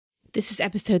This is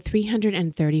episode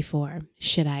 334.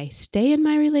 Should I stay in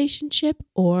my relationship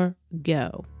or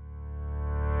go?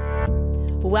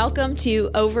 Welcome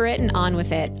to Over It and On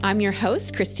With It. I'm your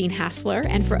host, Christine Hassler,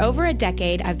 and for over a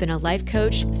decade, I've been a life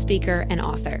coach, speaker, and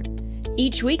author.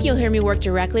 Each week, you'll hear me work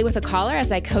directly with a caller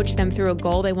as I coach them through a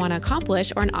goal they want to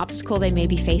accomplish or an obstacle they may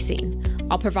be facing.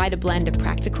 I'll provide a blend of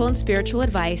practical and spiritual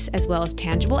advice, as well as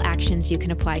tangible actions you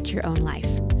can apply to your own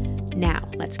life. Now,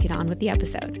 let's get on with the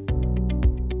episode.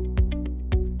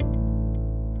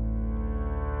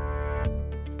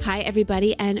 Hi,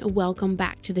 everybody, and welcome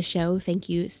back to the show. Thank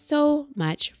you so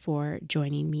much for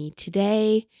joining me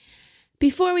today.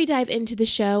 Before we dive into the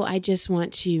show, I just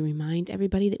want to remind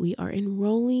everybody that we are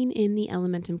enrolling in the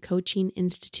Elementum Coaching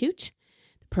Institute.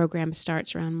 The program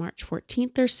starts around March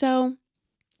 14th or so.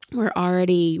 We're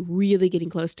already really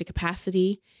getting close to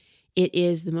capacity. It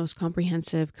is the most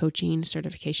comprehensive coaching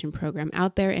certification program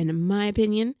out there, and in my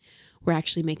opinion, we're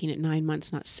actually making it 9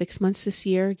 months, not 6 months this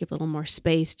year. Give a little more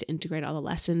space to integrate all the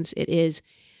lessons. It is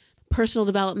personal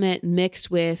development mixed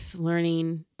with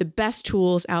learning the best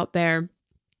tools out there,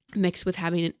 mixed with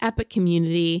having an epic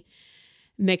community,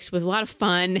 mixed with a lot of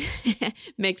fun,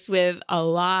 mixed with a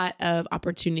lot of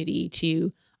opportunity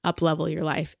to up-level your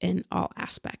life in all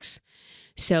aspects.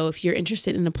 So if you're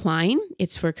interested in applying,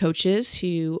 it's for coaches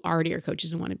who already are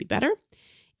coaches and want to be better.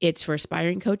 It's for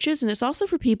aspiring coaches, and it's also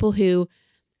for people who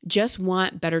just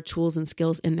want better tools and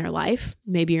skills in their life.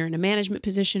 Maybe you're in a management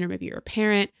position, or maybe you're a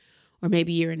parent, or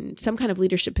maybe you're in some kind of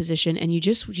leadership position and you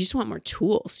just want more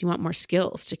tools. You want more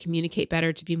skills to communicate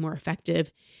better, to be more effective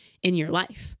in your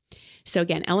life. So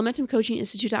again,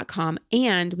 elementumcoachinginstitute.com.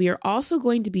 And we are also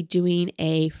going to be doing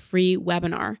a free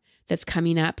webinar that's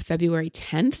coming up February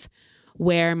 10th,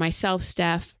 where myself,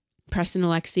 Steph, Preston,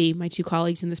 Alexi, my two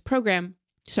colleagues in this program,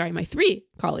 my three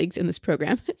colleagues in this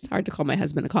program, it's hard to call my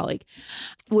husband a colleague,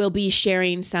 will be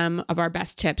sharing some of our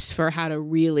best tips for how to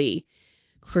really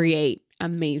create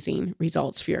amazing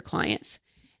results for your clients.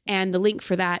 And the link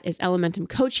for that is Elementum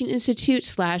Coaching Institute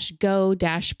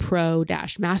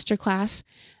 /go-pro-masterclass.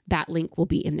 That link will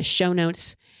be in the show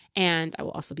notes, and I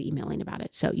will also be emailing about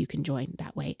it, so you can join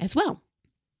that way as well.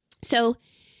 So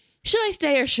should I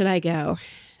stay or should I go?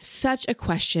 Such a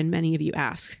question many of you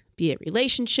ask, be it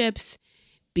relationships,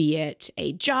 be it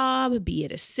a job, be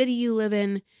it a city you live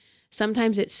in.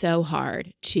 Sometimes it's so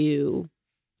hard to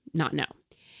not know.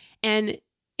 And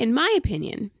in my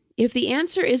opinion, if the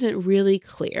answer isn't really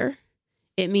clear,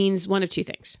 it means one of two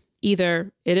things.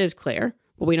 Either it is clear,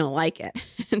 but we don't like it,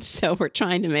 and so we're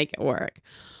trying to make it work.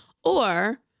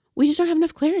 Or we just don't have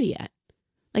enough clarity yet.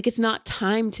 Like it's not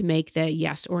time to make the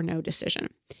yes or no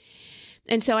decision.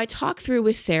 And so I talk through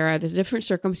with Sarah the different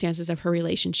circumstances of her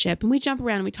relationship, and we jump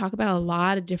around and we talk about a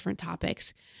lot of different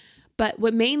topics. But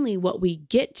what we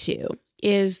get to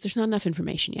is there's not enough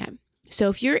information yet. So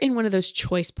if you're in one of those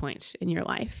choice points in your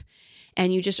life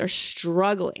and you just are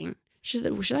struggling,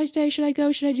 should I stay? Should I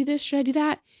go? Should I do this? Should I do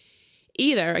that?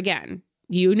 Either, again,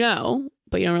 you know,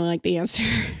 but you don't really like the answer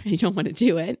and you don't want to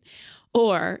do it,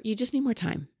 or you just need more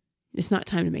time. It's not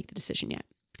time to make the decision yet.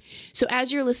 So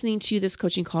as you're listening to this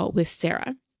coaching call with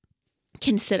Sarah,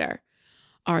 consider,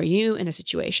 are you in a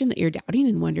situation that you're doubting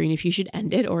and wondering if you should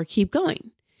end it or keep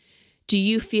going? Do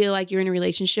you feel like you're in a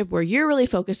relationship where you're really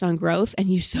focused on growth and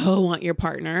you so want your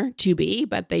partner to be,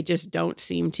 but they just don't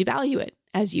seem to value it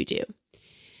as you do?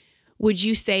 Would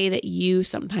you say that you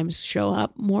sometimes show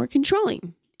up more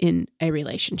controlling in a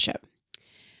relationship?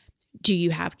 Do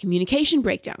you have communication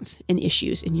breakdowns and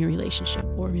issues in your relationship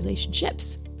or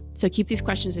relationships? So keep these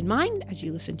questions in mind as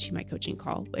you listen to my coaching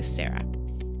call with Sarah.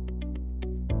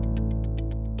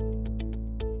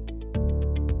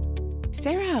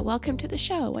 Sarah, welcome to the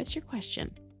show. What's your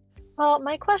question? Well,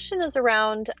 my question is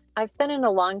around, I've been in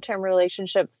a long-term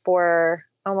relationship for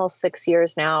almost 6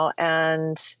 years now,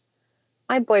 and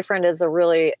my boyfriend is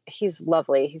he's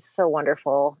lovely. He's so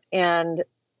wonderful. And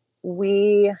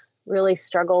we really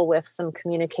struggle with some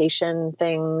communication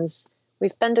things.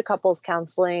 We've been to couples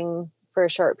counseling for a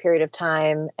short period of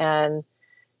time, and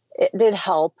it did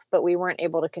help, but we weren't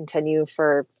able to continue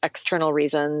for external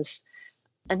reasons.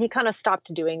 And he kind of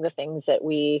stopped doing the things that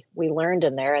we learned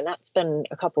in there. And that's been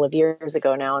a couple of years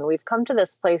ago now. And we've come to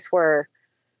this place where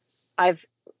I've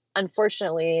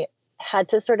unfortunately had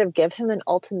to sort of give him an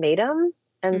ultimatum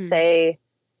and say,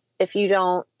 if you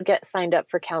don't get signed up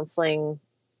for counseling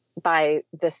by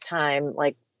this time,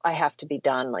 like I have to be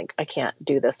done. Like I can't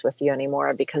do this with you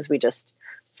anymore because we just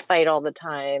fight all the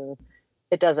time.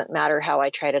 It doesn't matter how I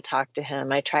try to talk to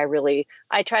him. I try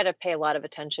to pay a lot of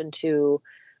attention to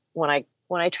when I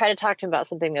try to talk to him about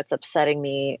something that's upsetting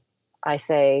me, I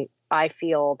say, I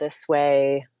feel this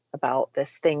way. about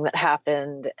this thing that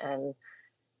happened. And,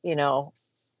 you know,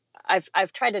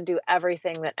 I've tried to do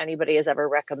everything that anybody has ever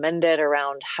recommended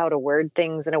around how to word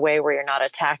things in a way where you're not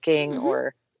attacking Mm-hmm.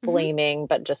 or blaming,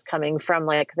 but just coming from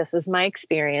like, this is my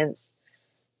experience.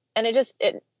 And it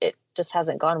just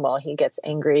hasn't gone well. He gets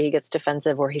angry, he gets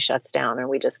defensive, or he shuts down, and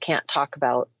we just can't talk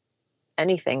about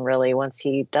anything really once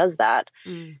he does that.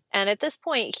 And at this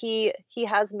point, he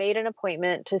has made an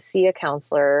appointment to see a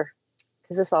counselor,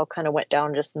 because this all kind of went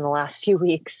down just in the last few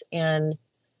weeks. And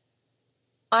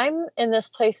I'm in this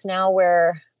place now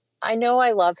where I know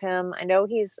I love him. I know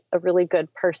he's a really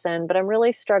good person, but I'm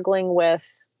really struggling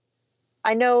with,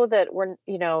 I know that we're,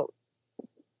 you know,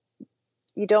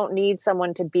 you don't need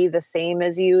someone to be the same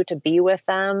as you to be with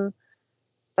them.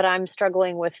 But I'm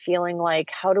struggling with feeling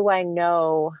like, how do I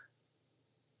know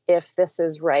if this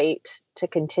is right to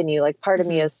continue? Like part of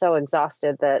me is so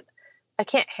exhausted that I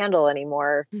can't handle any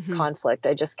more conflict.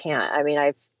 I just can't. I mean,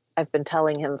 I've been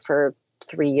telling him for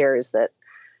 3 years that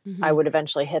I would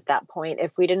eventually hit that point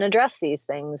if we didn't address these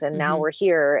things. And now we're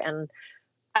here. And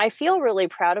I feel really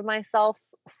proud of myself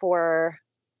for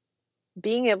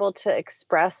being able to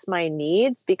express my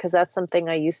needs, because that's something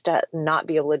I used to not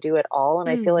be able to do at all. And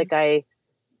I feel like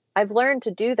I've learned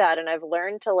to do that. And I've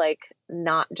learned to like,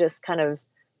 not just kind of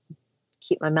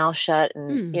keep my mouth shut.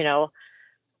 And, you know,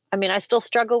 I mean, I still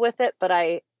struggle with it, but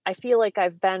I feel like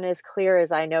I've been as clear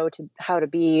as I know to how to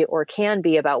be or can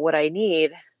be about what I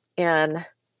need. And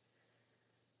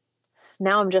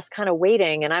now I'm just kind of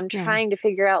waiting, and I'm trying to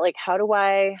figure out like, how do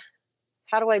I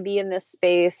be in this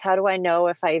space? How do I know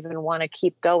if I even want to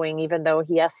keep going, even though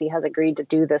he has agreed to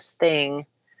do this thing.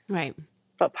 Right.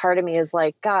 But part of me is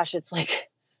like, gosh, it's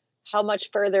like, how much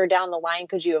further down the line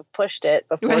could you have pushed it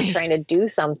before trying to do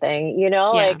something, you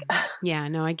know? Yeah. Like, yeah,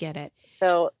 no, I get it.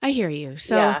 So I hear you.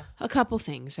 So a couple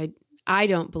things. I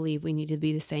don't believe we need to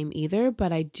be the same either,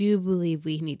 but I do believe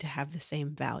we need to have the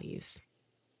same values,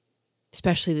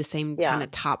 especially the same kind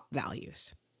of top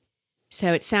values.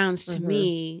 So it sounds to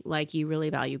me like you really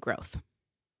value growth,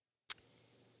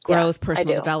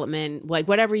 personal development, like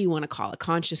whatever you want to call it,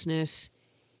 consciousness.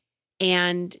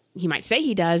 And he might say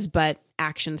he does, but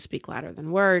actions speak louder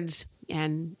than words.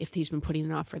 And if he's been putting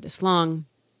it off for this long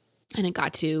and it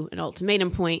got to an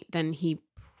ultimatum point, then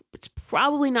it's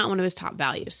probably not one of his top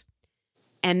values.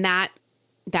 And that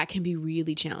can be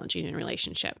really challenging in a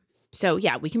relationship. So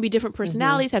yeah, we can be different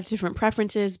personalities, have different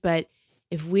preferences, but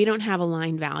if we don't have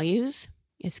aligned values,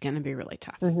 it's going to be really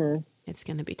tough. It's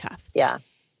going to be tough. Yeah.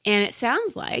 And it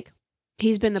sounds like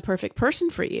he's been the perfect person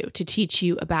for you to teach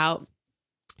you about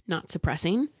not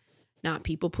suppressing, not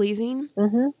people pleasing,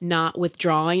 not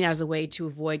withdrawing as a way to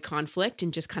avoid conflict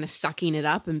and just kind of sucking it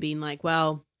up and being like,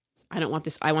 well, I want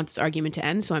this argument to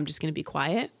end, so I'm just going to be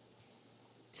quiet.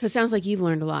 So it sounds like you've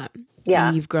learned a lot. Yeah.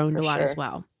 And you've grown a lot as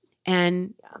well.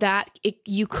 And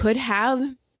you could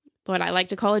have what I like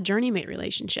to call a journey mate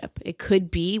relationship. It could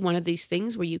be one of these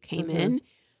things where you came in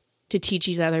to teach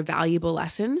each other valuable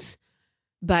lessons.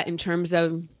 But in terms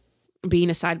of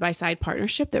being a side-by-side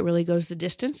partnership that really goes the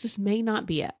distance, this may not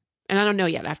be it. And I don't know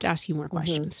yet. I have to ask you more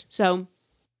questions. So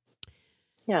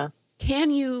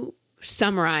can you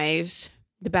summarize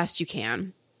the best you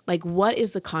can? Like, what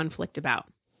is the conflict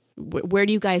about? Where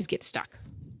do you guys get stuck?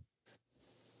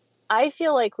 I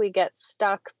feel like we get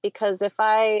stuck because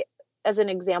as an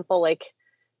example, like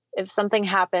if something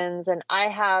happens and I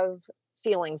have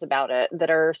feelings about it that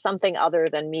are something other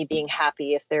than me being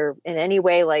happy, if they're in any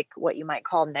way like what you might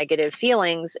call negative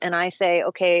feelings, and I say,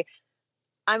 okay,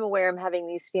 I'm aware I'm having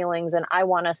these feelings and I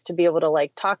want us to be able to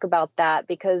like talk about that,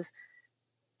 because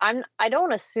I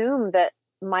don't assume that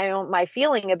my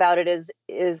feeling about it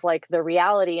is like the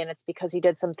reality and it's because he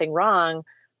did something wrong.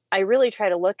 I really try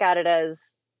to look at it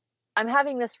as, I'm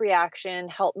having this reaction,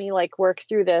 help me like work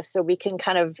through this so we can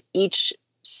kind of each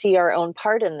see our own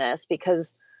part in this,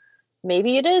 because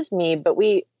maybe it is me, but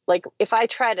like, if I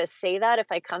try to say that, if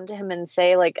I come to him and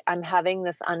say like, I'm having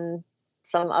this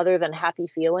some other than happy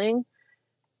feeling,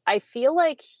 I feel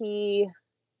like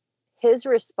his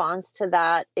response to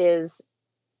that is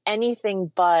anything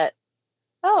but,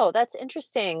 oh, that's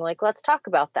interesting. Like, let's talk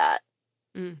about that.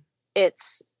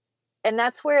 And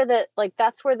that's where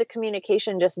the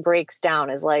communication just breaks down,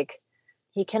 is like,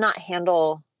 he cannot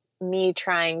handle me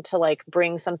trying to like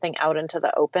bring something out into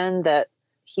the open that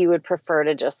he would prefer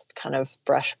to just kind of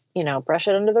brush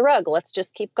it under the rug. Let's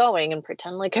just keep going and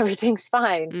pretend like everything's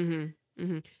fine.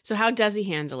 So how does he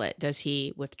handle it? Does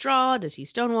he withdraw? Does he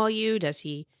stonewall you? Does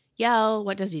he yell?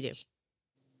 What does he do?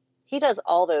 He does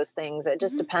all those things. It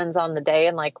just depends on the day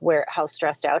and like how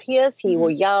stressed out he is. He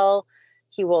will yell.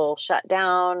 He will shut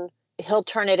down. he'll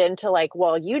turn it into like,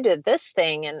 well, you did this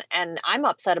thing and I'm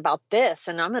upset about this,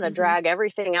 and I'm going to drag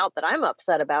everything out that I'm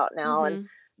upset about now. And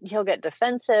he'll get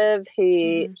defensive.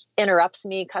 He interrupts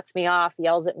me, cuts me off,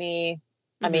 yells at me.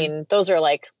 I mean, those are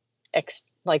like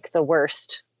the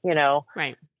worst, you know?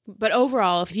 Right. But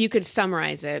overall, if you could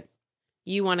summarize it,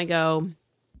 you want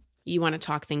to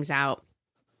talk things out.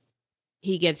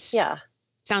 He gets,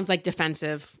 sounds like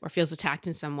defensive or feels attacked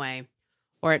in some way,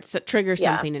 or it triggers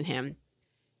something in him,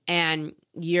 and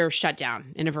you're shut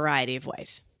down in a variety of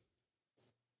ways.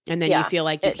 And then you feel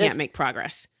like you can't make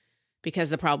progress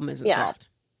because the problem isn't solved.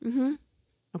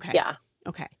 Okay. Yeah.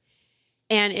 Okay.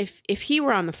 And if he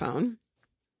were on the phone,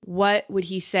 what would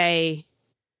he say?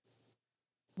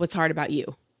 What's hard about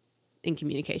you in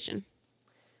communication?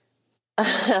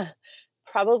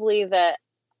 Probably that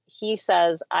he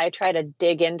says I try to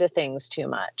dig into things too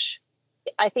much.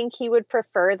 I think he would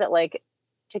prefer that, like,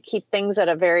 to keep things at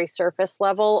a very surface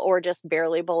level or just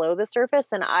barely below the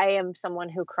surface. And I am someone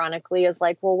who chronically is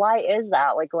like, well, why is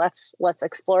that? Like, let's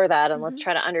explore that and let's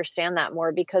try to understand that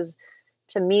more, because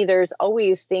to me, there's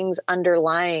always things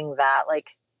underlying that.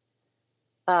 Like,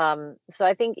 so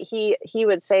I think he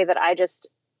would say that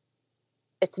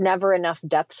it's never enough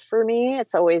depth for me.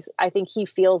 It's always, I think he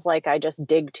feels like I just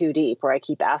dig too deep, or I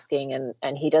keep asking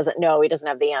and he doesn't know, he doesn't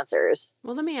have the answers.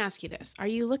 Well, let me ask you this. Are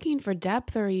you looking for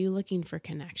depth or are you looking for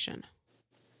connection?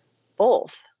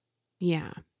 Both.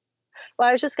 Yeah. Well,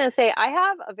 I was just going to say, I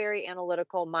have a very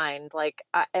analytical mind, like,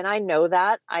 and I know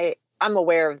that I'm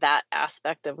aware of that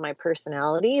aspect of my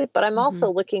personality, but I'm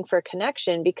also looking for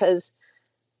connection because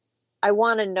I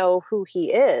want to know who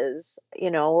he is,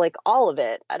 you know, like all of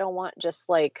it. I don't want just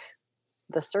like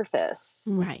the surface.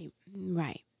 Right.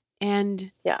 Right.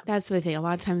 And that's the thing. A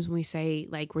lot of times when we say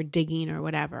like we're digging or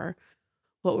whatever,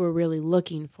 what we're really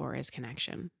looking for is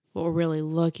connection. What we're really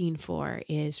looking for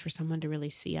is for someone to really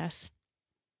see us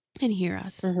and hear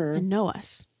us and know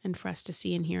us, and for us to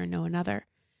see and hear and know another.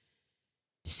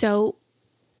 So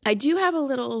I do have a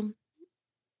little,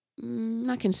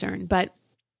 not concern, but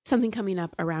something coming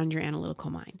up around your analytical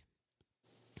mind.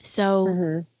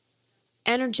 So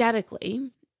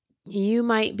energetically, you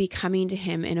might be coming to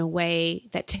him in a way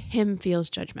that to him feels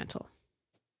judgmental,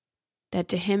 that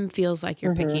to him feels like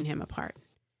you're picking him apart,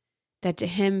 that to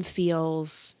him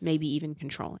feels maybe even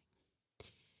controlling.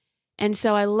 And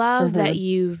so I love that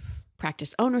you've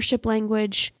practiced ownership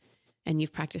language and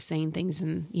you've practiced saying things,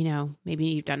 and, you know, maybe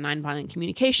you've done nonviolent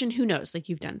communication, who knows, like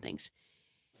you've done things.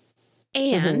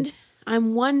 And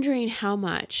I'm wondering how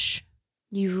much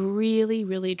you've really,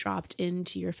 really dropped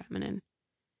into your feminine,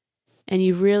 and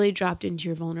you've really dropped into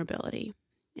your vulnerability.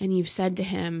 And you've said to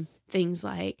him things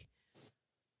like,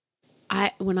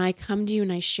 when I come to you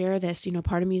and I share this, you know,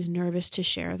 part of me is nervous to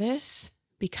share this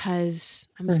because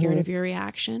I'm scared of your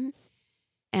reaction.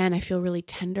 And I feel really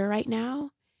tender right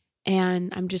now.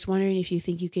 And I'm just wondering if you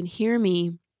think you can hear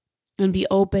me and be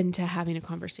open to having a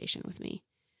conversation with me,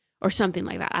 or something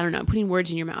like that. I don't know, I'm putting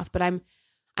words in your mouth, but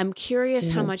I'm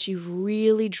curious how much you've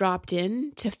really dropped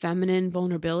in to feminine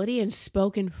vulnerability and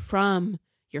spoken from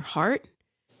your heart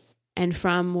and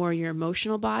from more your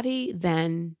emotional body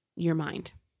than your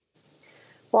mind.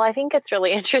 Well, I think it's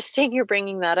really interesting you're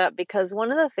bringing that up, because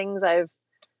one of the things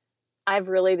I've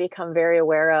really become very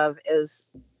aware of is,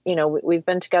 you know, we've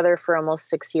been together for almost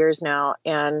 6 years now,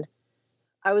 and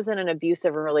I was in an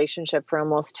abusive relationship for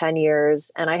almost 10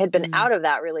 years, and I had been out of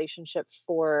that relationship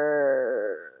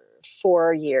for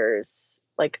 4 years,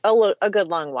 like a good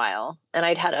long while. And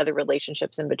I'd had other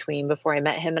relationships in between before I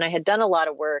met him, and I had done a lot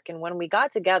of work. And when we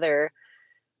got together,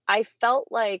 I felt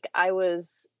like I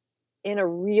was in a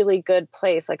really good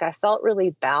place. Like I felt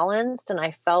really balanced, and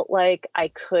I felt like I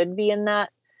could be in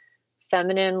that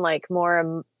feminine, like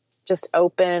more just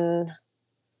open,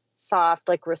 soft,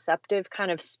 like receptive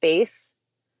kind of space.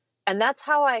 And that's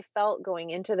how I felt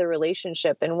going into the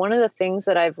relationship. And one of the things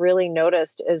that I've really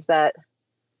noticed is that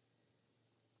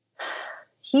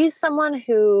he's someone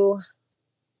who,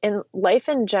 in life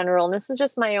in general, and this is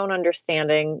just my own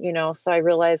understanding, you know, so I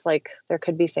realize like there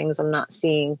could be things I'm not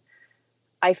seeing.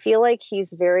 I feel like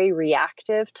he's very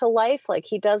reactive to life. Like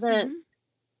he doesn't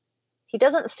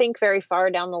think very far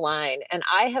down the line. And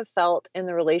I have felt in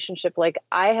the relationship, like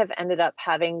I have ended up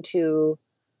having to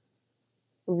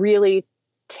really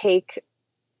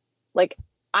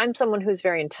I'm someone who's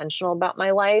very intentional about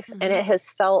my life, and it has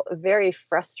felt very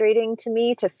frustrating to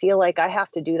me to feel like I have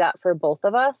to do that for both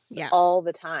of us all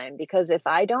the time, because if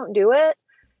I don't do it,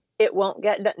 it won't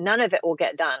get done. None of it will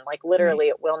get done. Like literally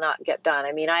it will not get done.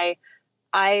 I mean,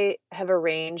 I have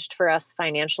arranged for us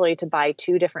financially to buy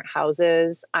 2 different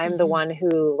houses. I'm the one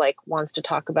who like wants to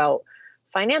talk about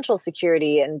financial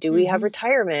security and do we have Mhm.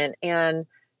 retirement? And,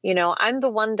 you know, I'm the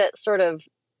one that sort of,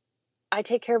 I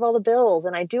take care of all the bills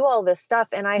and I do all this stuff.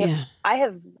 And Yeah. I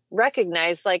have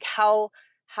recognized like how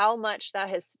much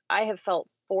I have felt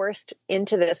forced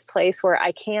into this place where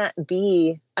I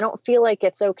don't feel like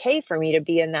it's okay for me to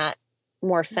be in that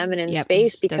more feminine Yep.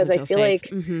 space because Doesn't I feel feel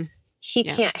safe. like Mhm. he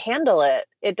Yeah. can't handle it.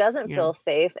 It doesn't Yeah. feel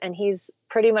safe. And he's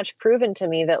pretty much proven to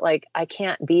me that like I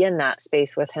can't be in that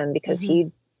space with him because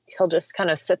Mhm. he'll just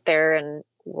kind of sit there and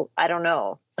well, I don't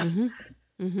know. Mhm.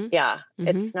 Mhm. Yeah,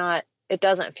 Mhm. it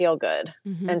doesn't feel good.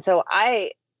 Mhm. And so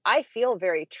I feel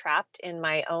very trapped in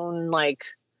my own like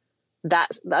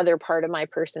that's the other part of my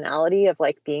personality of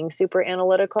like being super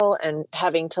analytical and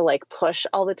having to like push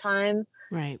all the time.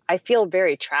 Right. I feel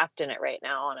very trapped in it right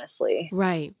now, honestly.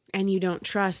 Right. And you don't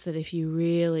trust that if you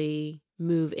really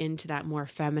move into that more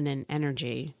feminine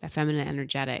energy, that feminine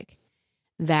energetic,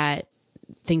 that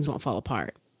things won't fall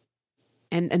apart.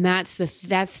 And that's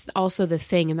also the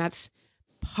thing. And that's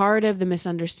part of the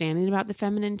misunderstanding about the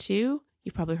feminine too.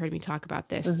 You've probably heard me talk about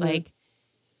this. Mm-hmm. Like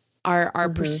our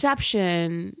Mm-hmm.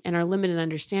 perception and our limited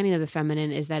understanding of the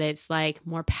feminine is that it's like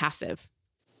more passive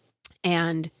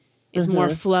and it's more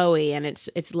Mm-hmm. flowy and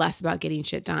it's less about getting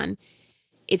shit done.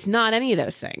 It's not any of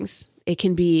those things. It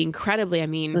can be incredibly, I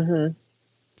mean, Mm-hmm.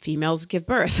 females give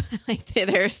birth. Like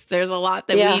there's a lot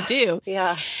that Yeah. we do.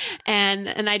 Yeah.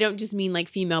 And I don't just mean like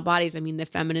female bodies, I mean the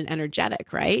feminine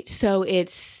energetic, right? So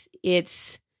it's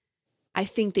I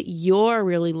think that you're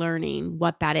really learning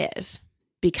what that is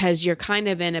because you're kind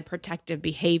of in a protective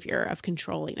behavior of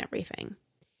controlling everything.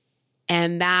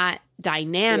 And that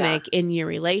dynamic in your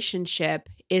relationship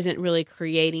isn't really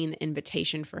creating the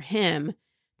invitation for him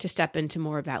to step into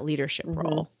more of that leadership Mm-hmm.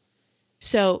 role.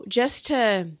 So just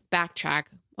to backtrack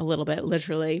a little bit,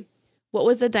 literally, what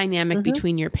was the dynamic Mm-hmm.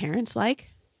 between your parents like?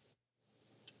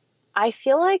 I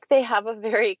feel like they have a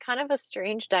very kind of a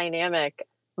strange dynamic.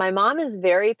 My mom is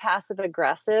very passive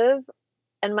aggressive,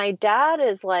 and my dad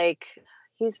is like,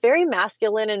 he's very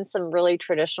masculine in some really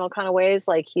traditional kind of ways.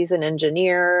 Like he's an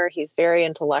engineer, he's very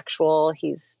intellectual,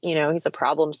 he's, you know, he's a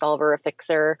problem solver, a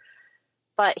fixer,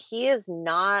 but he is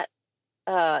not,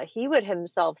 he would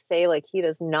himself say like he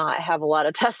does not have a lot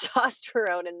of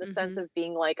testosterone in the sense of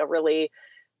being like a really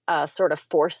sort of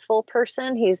forceful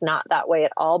person. He's not that way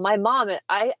at all.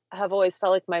 I have always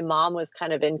felt like my mom was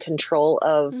kind of in control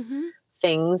of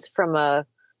things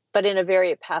but in a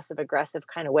very passive aggressive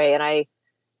kind of way. And I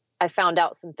found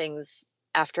out some things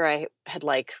after I had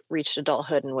like reached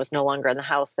adulthood and was no longer in the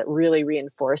house that really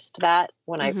reinforced that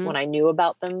when I knew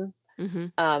about them.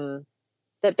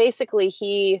 That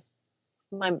basically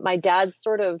my dad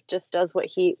sort of just does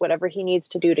whatever he needs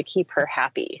to do to keep her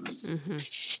happy.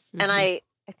 And I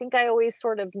think I always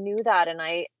sort of knew that. And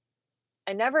I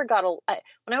never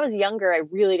when I was younger, I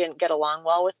really didn't get along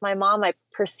well with my mom. I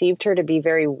perceived her to be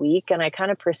very weak, and I kind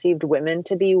of perceived women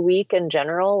to be weak in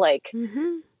general, like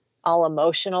all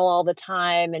emotional all the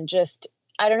time. And just,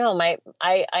 I don't know,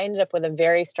 I ended up with a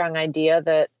very strong idea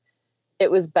that it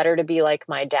was better to be like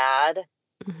my dad.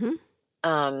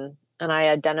 And I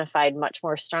identified much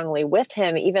more strongly with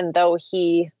him, even though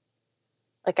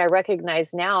I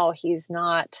recognize now he's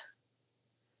not,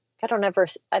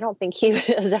 I don't think he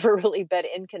has ever really been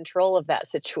in control of that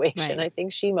situation. Right. I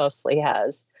think she mostly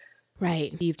has.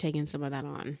 Right. You've taken some of that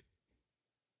on.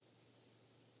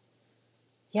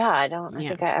 Yeah, I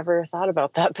think I ever thought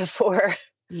about that before.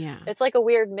 Yeah. It's like a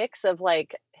weird mix of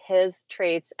like his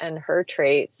traits and her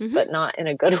traits, but not in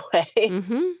a good way.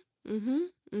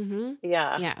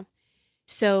 Yeah. Yeah.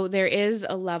 So there is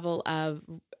a level of,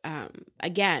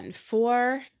 again,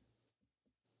 for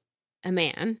a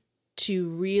man to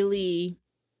really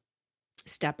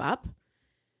step up,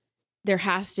 there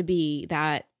has to be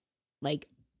that like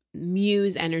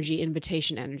muse energy,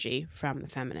 invitation energy from the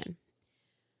feminine.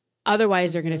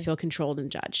 Otherwise, they're going to feel controlled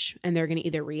and judged, and they're going to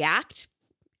either react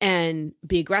and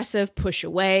be aggressive, push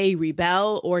away,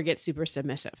 rebel, or get super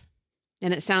submissive.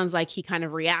 And it sounds like he kind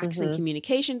of reacts in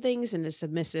communication things and is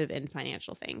submissive in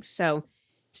financial things. So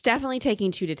it's definitely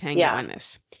taking two to tango on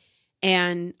this.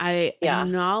 And I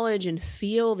acknowledge and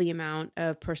feel the amount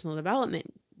of personal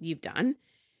development you've done.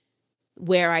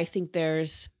 Where I think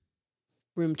there's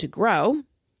room to grow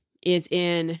is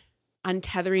in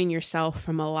untethering yourself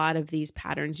from a lot of these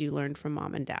patterns you learned from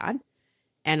mom and dad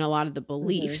and a lot of the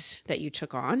beliefs that you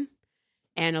took on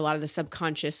and a lot of the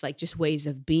subconscious, like just ways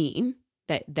of being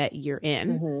that you're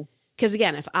in. Because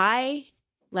again, if I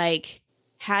like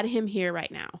had him here right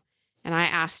now and I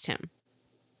asked him,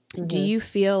 do you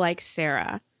feel like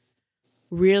Sarah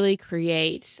really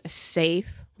creates a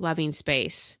safe, loving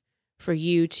space for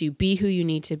you to be who you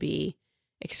need to be,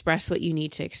 express what you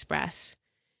need to express,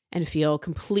 and feel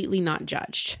completely not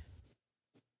judged,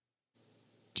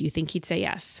 do you think he'd say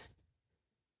yes?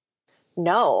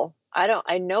 No, I don't.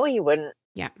 I know he wouldn't.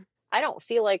 Yeah. I don't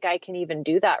feel like I can even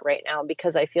do that right now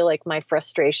because I feel like my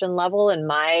frustration level and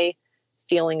my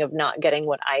feeling of not getting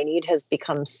what I need has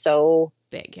become so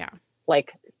big. Yeah.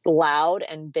 Like loud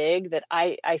and big that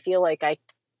I feel like I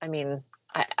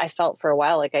felt for a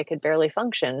while like I could barely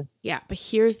function. Yeah. But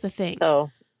here's the thing. So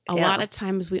a lot of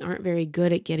times we aren't very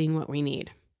good at getting what we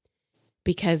need,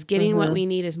 because getting what we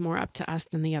need is more up to us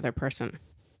than the other person.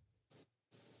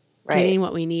 Right. Getting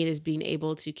what we need is being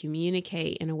able to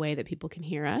communicate in a way that people can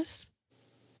hear us,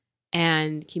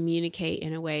 and communicate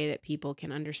in a way that people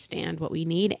can understand what we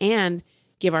need and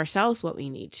give ourselves what we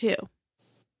need too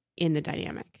in the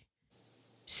dynamic.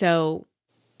 So,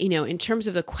 in terms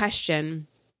of the question,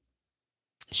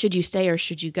 should you stay or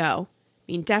should you go?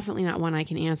 I mean, definitely not one I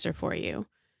can answer for you,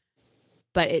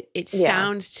 but it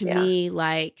sounds to me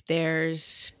like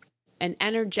there's an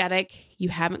energetic you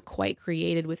haven't quite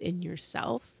created within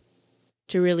yourself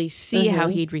to really see how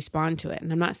he'd respond to it.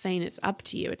 And I'm not saying it's up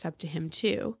to you. It's up to him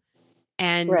too.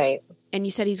 And and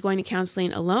you said he's going to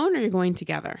counseling alone, or you're going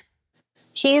together?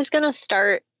 He's going to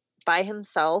start by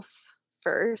himself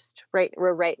first. Right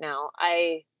now.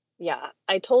 I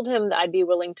told him that I'd be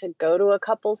willing to go to a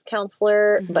couples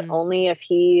counselor, but only if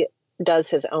he does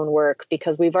his own work,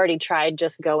 because we've already tried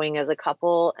just going as a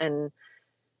couple. And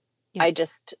I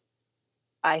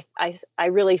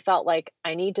really felt like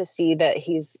I need to see that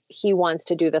he wants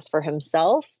to do this for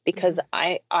himself, because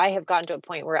I have gotten to a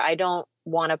point where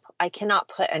I cannot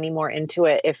put any more into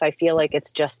it if I feel like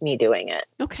it's just me doing it.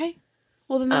 Okay.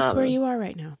 Well, then that's where you are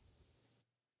right now.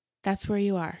 That's where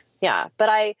you are. Yeah. But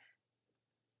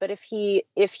if he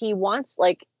wants,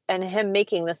 like, and him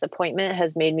making this appointment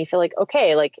has made me feel like,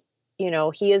 okay, like,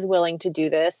 he is willing to do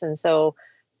this. And so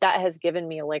that has given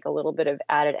me like a little bit of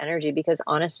added energy, because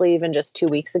honestly, even just 2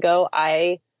 weeks ago,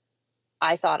 I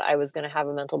thought I was going to have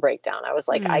a mental breakdown. I was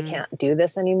like, I can't do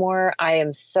this anymore. I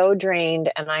am so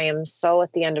drained and I am so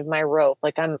at the end of my rope.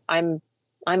 Like I'm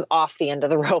off the end of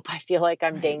the rope. I feel like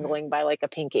I'm dangling by like a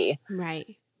pinky.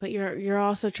 Right. But you're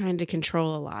also trying to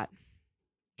control a lot.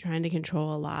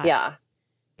 Yeah.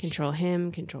 Control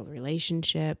him, control the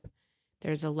relationship.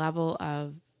 There's a level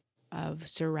of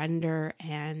surrender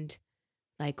and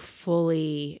like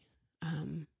fully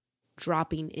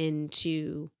dropping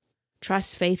into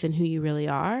trust, faith in who you really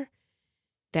are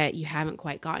that you haven't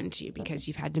quite gotten to, because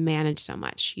you've had to manage so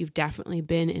much. You've definitely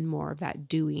been in more of that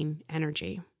doing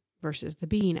energy versus the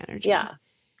being energy. Yeah.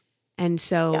 And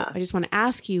so I just want to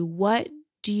ask you, what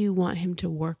do you want him to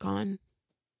work on?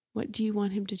 What do you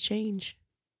want him to change?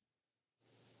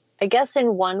 I guess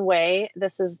in one way,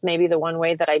 this is maybe the one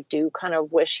way that I do kind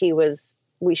of wish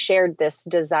we shared this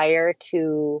desire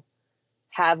to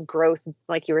have growth,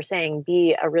 like you were saying,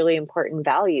 be a really important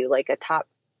value, like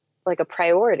a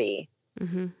priority,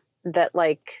 that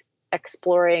like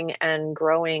exploring and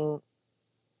growing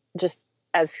just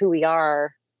as who we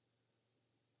are.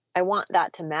 I want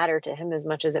that to matter to him as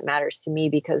much as it matters to me,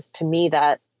 because to me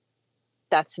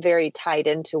that's very tied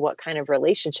into what kind of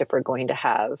relationship we're going to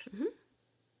have.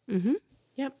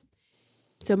 Yep.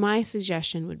 So my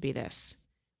suggestion would be this.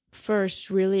 First,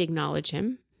 really acknowledge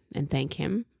him and thank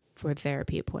him for a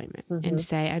therapy appointment, and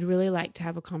say, I'd really like to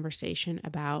have a conversation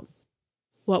about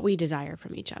what we desire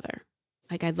from each other.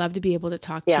 Like, I'd love to be able to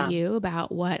talk to you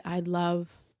about what I'd love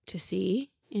to see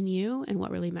in you and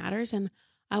what really matters. And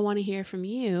I want to hear from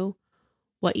you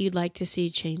what you'd like to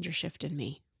see change or shift in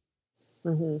me.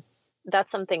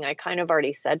 That's something I kind of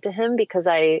already said to him, because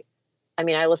I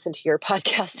listened to your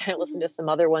podcast, I listened to some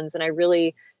other ones, and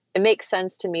it makes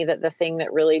sense to me that the thing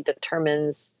that really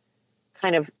determines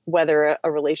kind of whether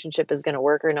a relationship is going to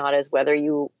work or not is whether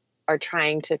you are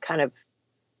trying to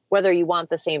whether you want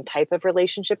the same type of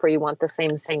relationship or you want the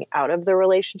same thing out of the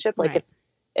relationship. Like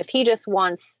if he just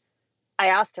wants, I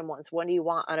asked him once, what do you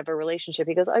want out of a relationship?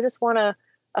 He goes, I just want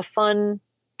a fun,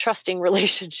 trusting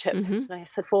relationship. And I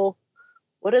said, well,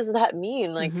 what does that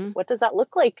mean? Like, what does that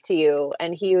look like to you?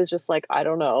 And he was just like, I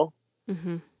don't know.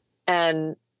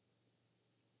 And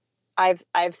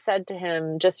I've said to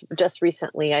him just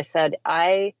recently, I said,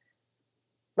 I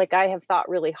have thought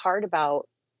really hard about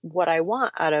what I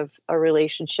want out of a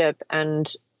relationship.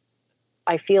 And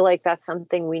I feel like that's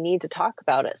something we need to talk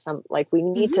about we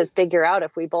need to figure out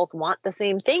if we both want the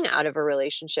same thing out of a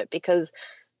relationship, because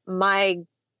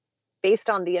based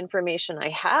on the information I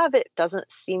have, it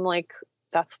doesn't seem like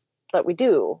that's what we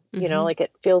do. Like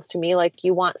it feels to me like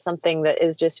you want something that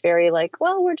is just very like,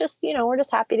 well, we're just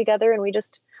happy together and we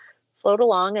just float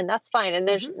along, and that's fine. And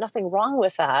there's nothing wrong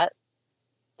with that.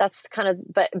 That's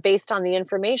but based on the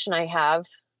information I have,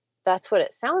 that's what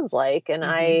it sounds like. And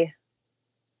Mm-hmm.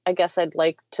 I guess I'd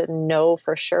like to know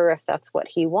for sure if that's what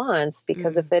he wants,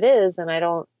 because Mm. if it is, then I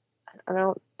don't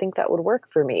think that would work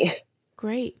for me.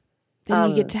 Great. Then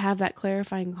you get to have that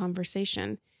clarifying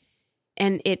conversation.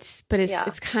 And it's Yeah.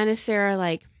 kind of, Sarah,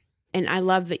 like, and I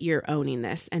love that you're owning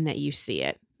this and that you see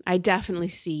it. I definitely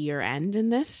see your end in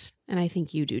this, and I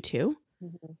think you do too.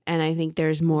 Mm-hmm. And I think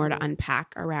there's more to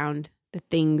unpack around the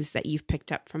things that you've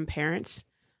picked up from parents.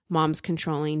 Mom's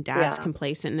controlling, dad's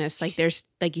complacentness. Like there's,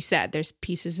 like you said, there's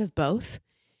pieces of both.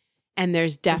 And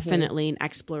there's definitely an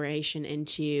exploration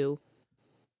into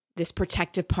this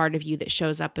protective part of you that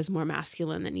shows up as more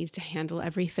masculine, that needs to handle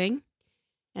everything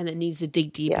and that needs to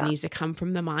dig deep and needs to come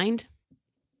from the mind.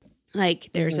 Like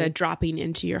there's a dropping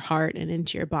into your heart and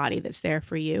into your body that's there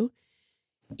for you.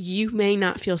 You may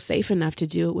not feel safe enough to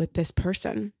do it with this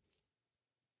person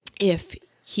if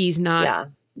he's not,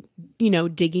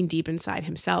 digging deep inside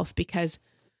himself, because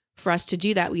for us to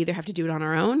do that, we either have to do it on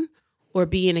our own or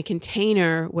be in a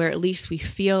container where at least we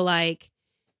feel like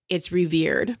it's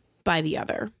revered by the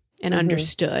other and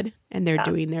understood, and they're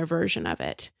doing their version of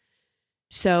it.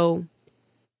 So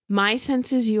my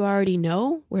sense is you already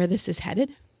know where this is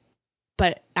headed,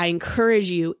 but I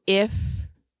encourage you, if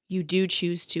you do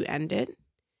choose to end it,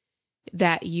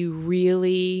 that you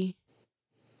really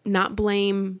not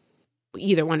blame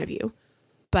either one of you,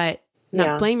 but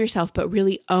not blame yourself, but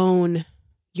really own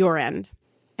your end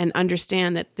and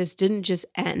understand that this didn't just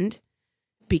end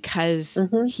because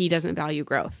he doesn't value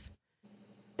growth.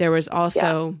 There was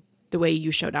also the way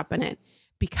you showed up in it,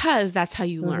 because that's how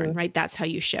you learn, right? That's how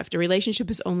you shift. A relationship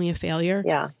is only a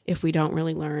failure if we don't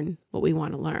really learn what we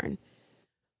want to learn.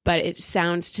 But it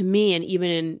sounds to me, and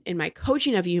even in my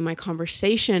coaching of you, my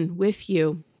conversation with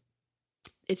you,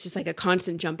 it's just like a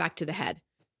constant jump back to the head,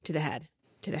 to the head,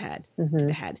 to the head, to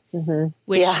the head,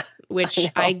 which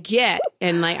I get.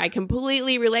 And like, I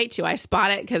completely relate to. I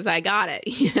spot it because I got it,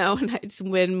 and it's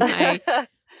when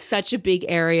such a big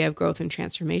area of growth and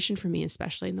transformation for me,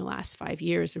 especially in the last 5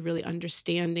 years, of really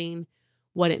understanding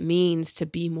what it means to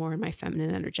be more in my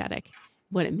feminine energetic,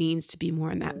 what it means to be more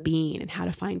in that being, and how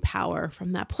to find power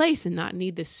from that place and not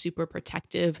need this super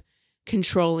protective,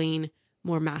 controlling,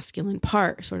 more masculine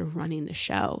part sort of running the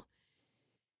show.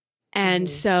 And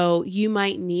so you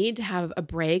might need to have a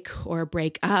break or a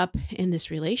break up in this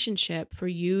relationship for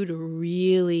you to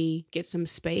really get some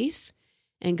space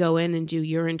and go in and do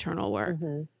your internal work,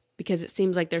 because it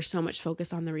seems like there's so much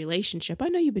focus on the relationship. I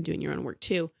know you've been doing your own work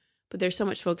too, but there's so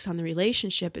much focus on the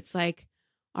relationship. It's like,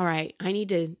 all right, I need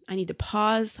to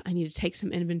pause. I need to take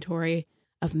some inventory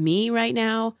of me right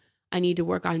now. I need to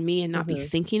work on me and not be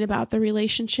thinking about the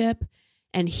relationship,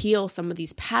 and heal some of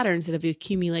these patterns that have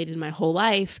accumulated my whole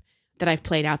life that I've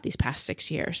played out these past 6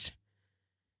 years.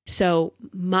 So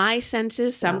my sense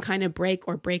is some kind of break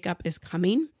or breakup is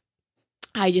coming.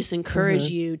 I just encourage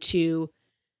you to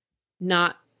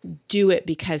not do it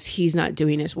because he's not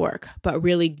doing his work, but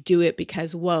really do it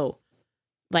because, whoa,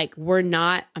 like we're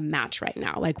not a match right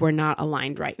now. Like we're not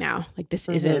aligned right now. Like this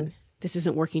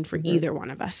isn't working for either one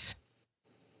of us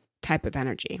type of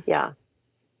energy. Yeah.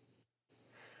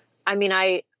 I mean,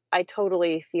 I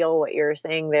totally feel what you're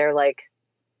saying there. Like,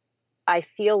 I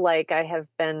feel like I have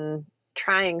been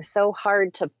trying so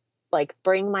hard to like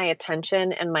bring my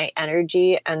attention and my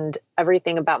energy and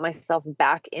everything about myself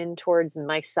back in towards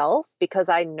myself, because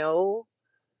I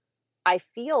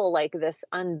feel like this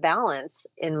unbalance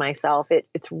in myself.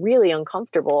 It's really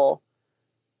uncomfortable,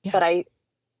 but I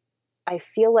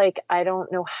feel like I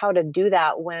don't know how to do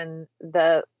that when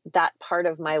that part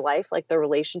of my life, like the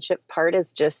relationship part,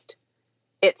 is just,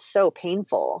 it's so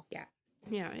painful.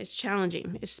 Yeah, it's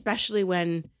challenging, especially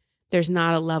when there's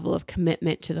not a level of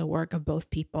commitment to the work of both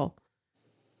people.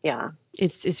 Yeah.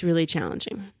 It's really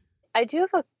challenging. I do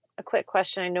have a quick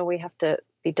question. I know we have to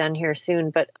be done here soon,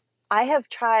 but I have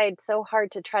tried so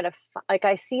hard to try to, like,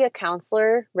 I see a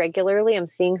counselor regularly. I'm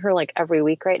seeing her like every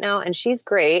week right now, and she's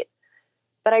great.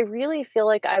 But I really feel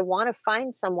like I want to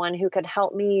find someone who could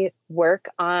help me work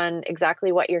on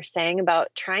exactly what you're saying about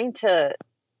trying to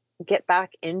get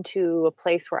back into a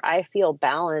place where I feel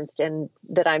balanced and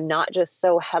that I'm not just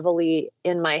so heavily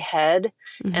in my head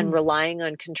and relying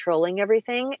on controlling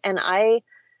everything. And I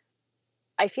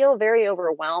feel very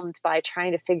overwhelmed by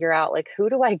trying to figure out, like, who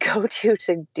do I go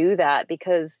to do that?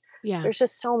 Because there's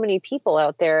just so many people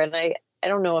out there. And I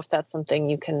don't know if that's something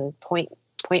you can point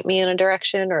me in a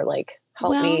direction, or like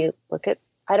help me look at.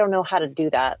 I don't know how to do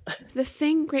that.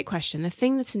 Great question. The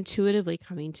thing that's intuitively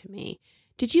coming to me,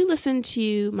 did you listen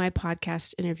to my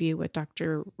podcast interview with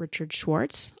Dr. Richard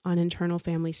Schwartz on internal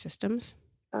family systems?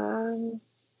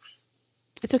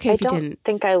 It's okay if you didn't. I don't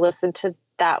think I listened to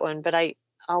that one, but I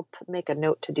I'll make a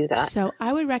note to do that. So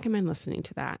I would recommend listening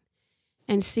to that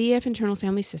and see if internal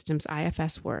family systems,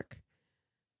 IFS, work.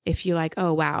 If you're like,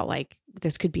 oh, wow, like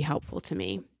this could be helpful to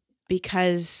me,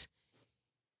 because,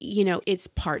 you know, it's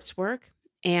parts work.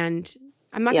 And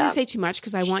I'm not going to say too much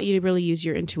because I want you to really use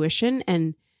your intuition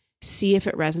and see if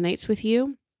it resonates with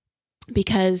you.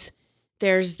 Because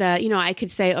there's the, you know, I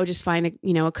could say, oh, just find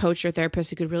a coach or a therapist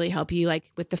who could really help you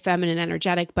like with the feminine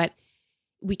energetic, but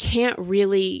we can't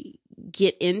really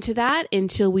get into that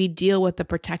until we deal with the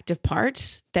protective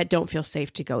parts that don't feel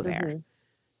safe to go there. Mm-hmm.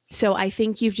 So I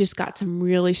think you've just got some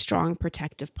really strong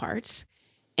protective parts,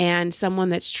 and someone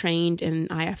that's trained in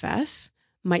IFS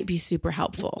might be super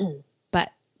helpful. Mm-hmm.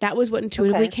 But that was what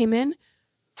intuitively came in.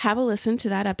 Have a listen to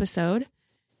that episode,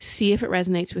 see if it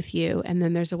resonates with you. And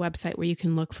then there's a website where you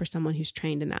can look for someone who's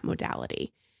trained in that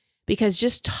modality, because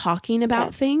just talking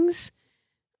about things,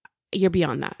 you're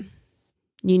beyond that.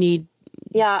 You need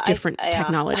different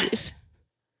technologies.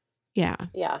 Yeah.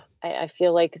 I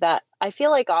feel like that. I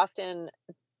feel like often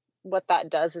what that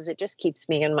does is it just keeps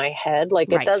me in my head.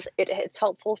 Like it does, it's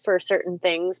helpful for certain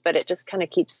things, but it just kind of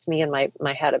keeps me in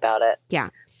my head about it. Yeah.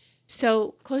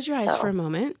 So close your eyes for a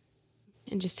moment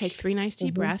and just take 3 nice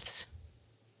deep breaths.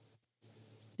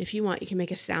 If you want, you can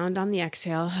make a sound on the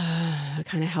exhale. It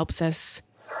kind of helps us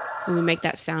when we make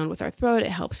that sound with our throat. It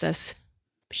helps us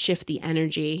shift the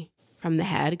energy from the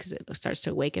head because it starts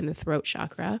to awaken the throat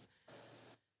chakra.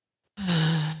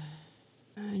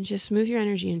 And just move your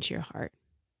energy into your heart.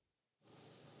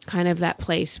 Kind of that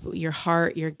place, your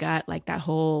heart, your gut, like that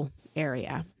whole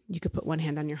area. You could put one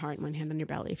hand on your heart and one hand on your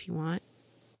belly if you want.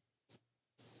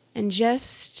 And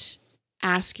just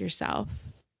ask yourself,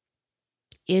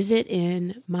 is it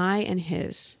in my and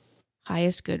his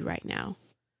highest good right now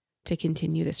to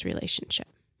continue this relationship?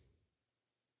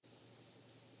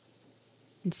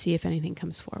 And see if anything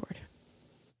comes forward.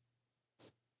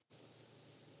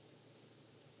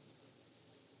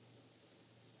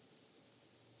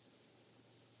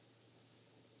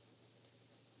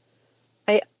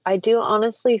 I do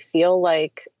honestly feel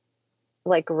like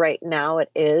right now it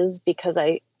is, because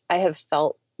I have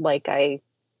felt like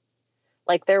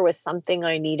there was something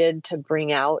I needed to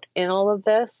bring out in all of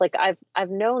this. Like I've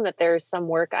known that there's some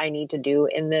work I need to do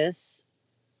in this,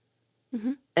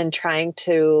 and trying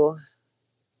to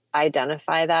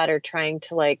identify that, or trying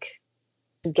to like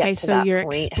get to that you're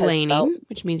point. Explaining,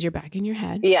 which means you're back in your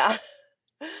head. Yeah.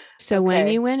 So when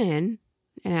you went in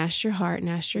and asked your heart and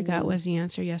asked your gut, was the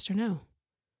answer yes or no?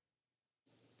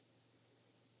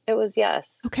 It was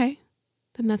yes. Okay.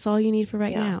 Then that's all you need for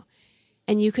right now.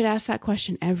 And you could ask that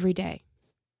question every day.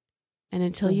 And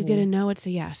until you get a no, it's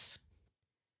a yes.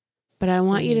 But I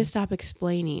want you to stop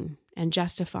explaining and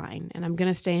justifying. And I'm going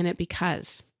to stay in it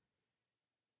because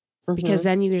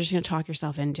then you're just going to talk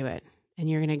yourself into it. And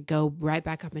you're going to go right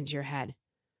back up into your head.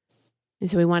 And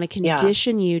so we want to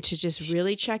condition you to just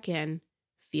really check in,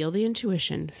 feel the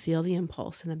intuition, feel the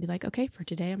impulse, and then be like, okay, for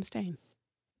today, I'm staying.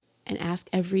 And ask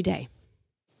every day.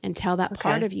 And tell that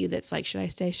part of you that's like, should I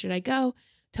stay? Should I go?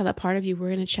 Tell that part of you, we're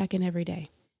going to check in every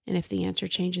day. And if the answer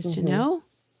changes to no,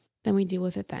 then we deal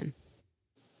with it then.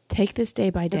 Take this day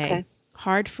by day. Okay.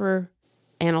 Hard for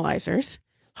analyzers,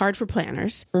 hard for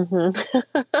planners.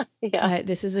 But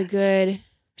this is a good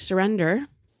surrender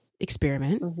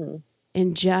experiment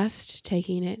in just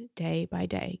taking it day by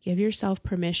day. Give yourself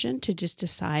permission to just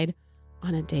decide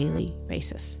on a daily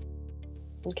basis.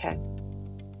 Okay.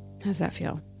 How's that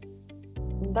feel?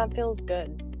 That feels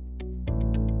good.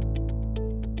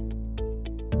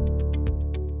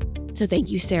 So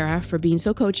thank you, Sarah, for being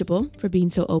so coachable, for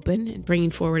being so open and bringing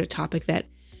forward a topic that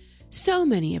so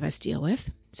many of us deal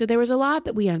with. So there was a lot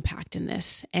that we unpacked in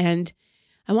this. And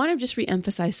I want to just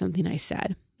reemphasize something I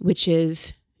said, which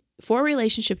is for a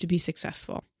relationship to be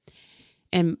successful.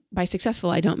 And by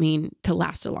successful, I don't mean to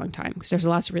last a long time, because there's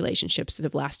lots of relationships that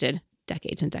have lasted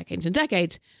decades and decades and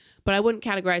decades. But I wouldn't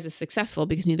categorize as successful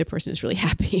because neither person is really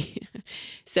happy.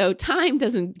 So time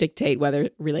doesn't dictate whether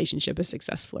a relationship is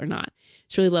successful or not.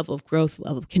 It's really level of growth,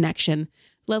 level of connection,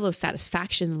 level of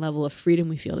satisfaction, level of freedom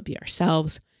we feel to be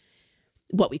ourselves,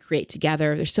 what we create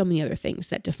together. There's so many other things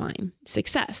that define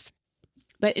success.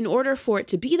 But in order for it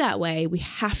to be that way, we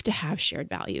have to have shared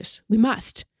values. We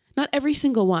must. Not every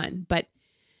single one, but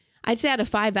I'd say out of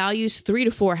 5 values, 3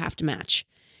 to 4 have to match.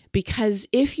 Because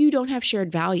if you don't have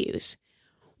shared values,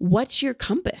 what's your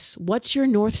compass? What's your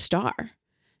North Star?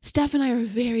 Steph and I are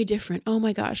very different. Oh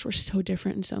my gosh, we're so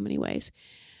different in so many ways.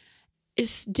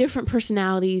 It's different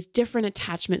personalities, different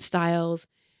attachment styles,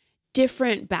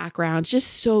 different backgrounds, just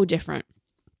so different.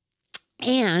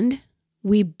 And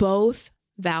we both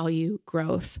value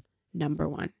growth, number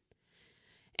one.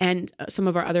 And some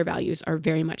of our other values are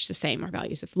very much the same. Our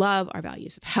values of love, our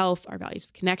values of health, our values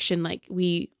of connection,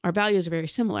 our values are very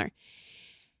similar.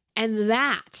 And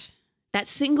that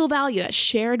single value, that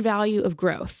shared value of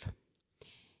growth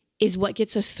is what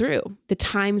gets us through the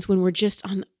times when we're just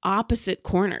on opposite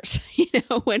corners,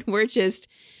 when we're just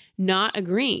not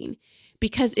agreeing.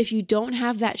 Because if you don't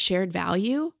have that shared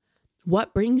value,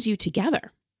 what brings you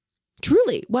together?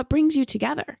 Truly, what brings you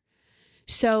together?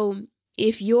 So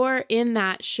if you're in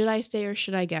that, should I stay or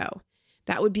should I go?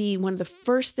 That would be one of the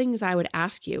first things I would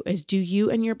ask you is, do you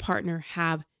and your partner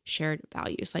have shared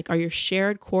values? Are your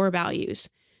shared core values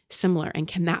similar? And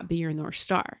can that be your North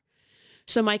Star?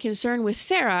 So my concern with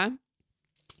Sarah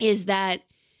is that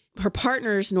her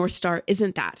partner's North Star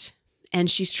isn't that.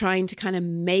 And she's trying to kind of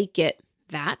make it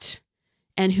that.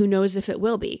 And who knows if it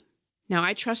will be. Now,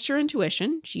 I trust her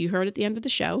intuition. You heard at the end of the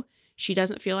show, she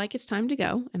doesn't feel like it's time to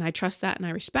go. And I trust that and I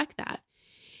respect that.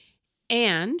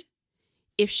 And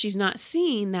if she's not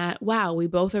seeing that, wow, we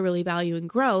both are really valuing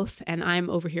growth and I'm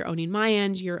over here owning my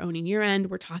end, you're owning your end.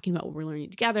 We're talking about what we're learning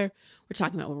together. We're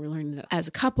talking about what we're learning as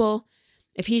a couple.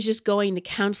 If he's just going to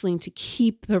counseling to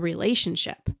keep the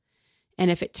relationship,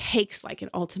 and if it takes an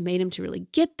ultimatum to really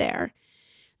get there,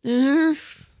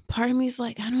 part of me is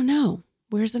I don't know.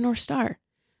 Where's the North Star?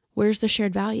 Where's the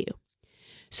shared value?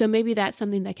 So maybe that's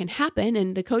something that can happen.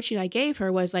 And the coaching I gave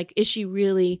her was is she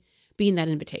really being that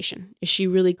invitation? Is she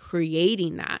really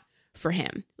creating that for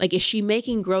him? Is she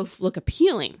making growth look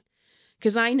appealing?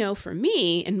 Because I know for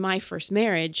me, in my first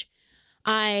marriage,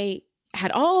 I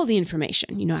had all the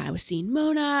information. I was seeing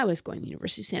Mona, I was going to the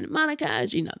University of Santa Monica, I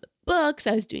was reading all the books,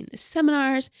 I was doing the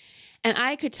seminars, and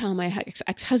I could tell my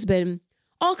ex-husband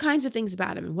all kinds of things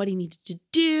about him and what he needed to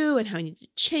do and how he needed to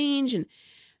change and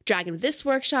drag him to this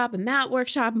workshop and that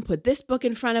workshop and put this book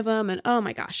in front of him. And oh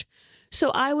my gosh.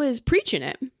 So I was preaching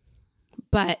it,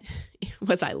 but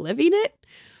was I living it?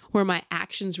 Were my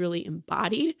actions really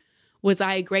embodied? Was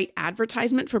I a great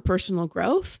advertisement for personal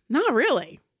growth? Not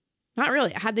really. Not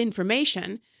really. I had the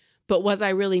information, but was I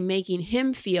really making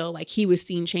him feel like he was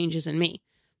seeing changes in me?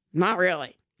 Not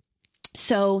really.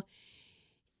 So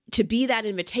to be that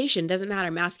invitation, doesn't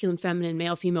matter, masculine, feminine,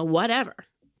 male, female, whatever,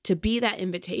 to be that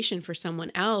invitation for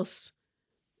someone else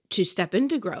to step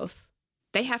into growth,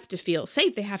 they have to feel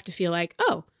safe. They have to feel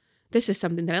oh, this is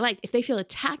something that I like. If they feel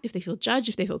attacked, if they feel judged,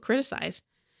 if they feel criticized,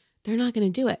 they're not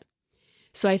going to do it.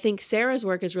 So I think Sarah's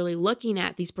work is really looking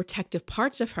at these protective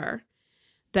parts of her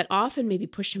that often maybe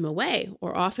push him away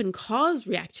or often cause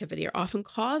reactivity or often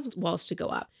cause walls to go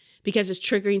up because it's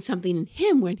triggering something in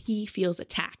him when he feels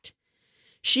attacked.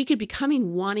 She could be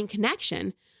coming wanting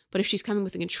connection, but if she's coming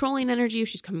with a controlling energy, if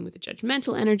she's coming with a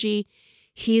judgmental energy,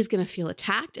 he's going to feel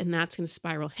attacked and that's going to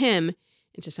spiral him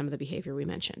into some of the behavior we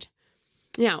mentioned.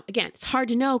 Now, again, it's hard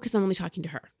to know because I'm only talking to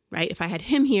her, right? If I had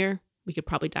him here, we could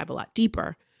probably dive a lot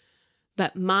deeper.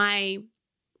 But my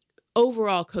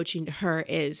overall coaching to her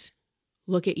is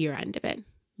look at your end of it.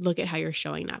 Look at how you're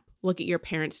showing up. Look at your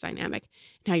parents' dynamic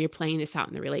and how you're playing this out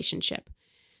in the relationship.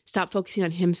 Stop focusing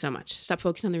on him so much. Stop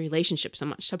focusing on the relationship so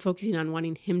much. Stop focusing on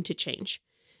wanting him to change.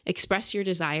 Express your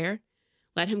desire.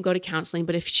 Let him go to counseling.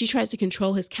 But if she tries to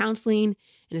control his counseling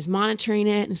and is monitoring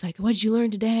it and is what'd you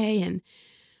learn today? And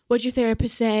what'd your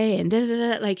therapist say? And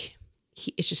da-da-da-da,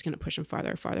 it's just going to push him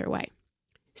farther and farther away.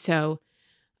 So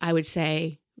I would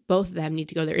say both of them need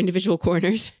to go to their individual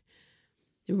corners,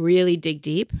 really dig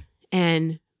deep.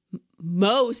 And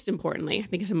most importantly, I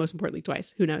think I said most importantly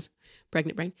twice, who knows,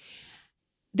 pregnant brain,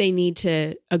 they need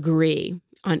to agree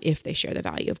on if they share the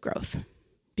value of growth.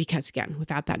 Because again,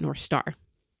 without that North Star,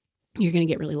 you're going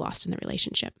to get really lost in the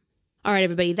relationship. All right,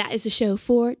 everybody, that is the show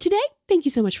for today. Thank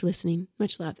you so much for listening.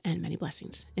 Much love and many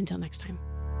blessings. Until next time.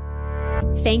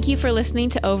 Thank you for listening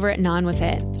to Over It and On With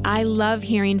It. I love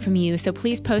hearing from you, so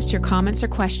please post your comments or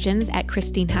questions at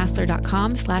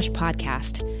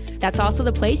christinehassler.com/podcast. That's also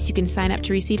the place you can sign up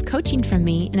to receive coaching from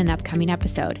me in an upcoming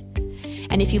episode.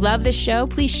 And if you love this show,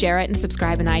 please share it and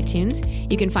subscribe in iTunes.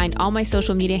 You can find all my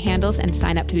social media handles and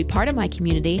sign up to be part of my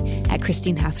community at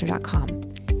christinehassler.com.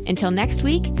 Until next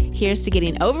week, here's to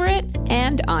getting over it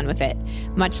and on with it.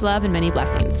 Much love and many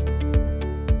blessings.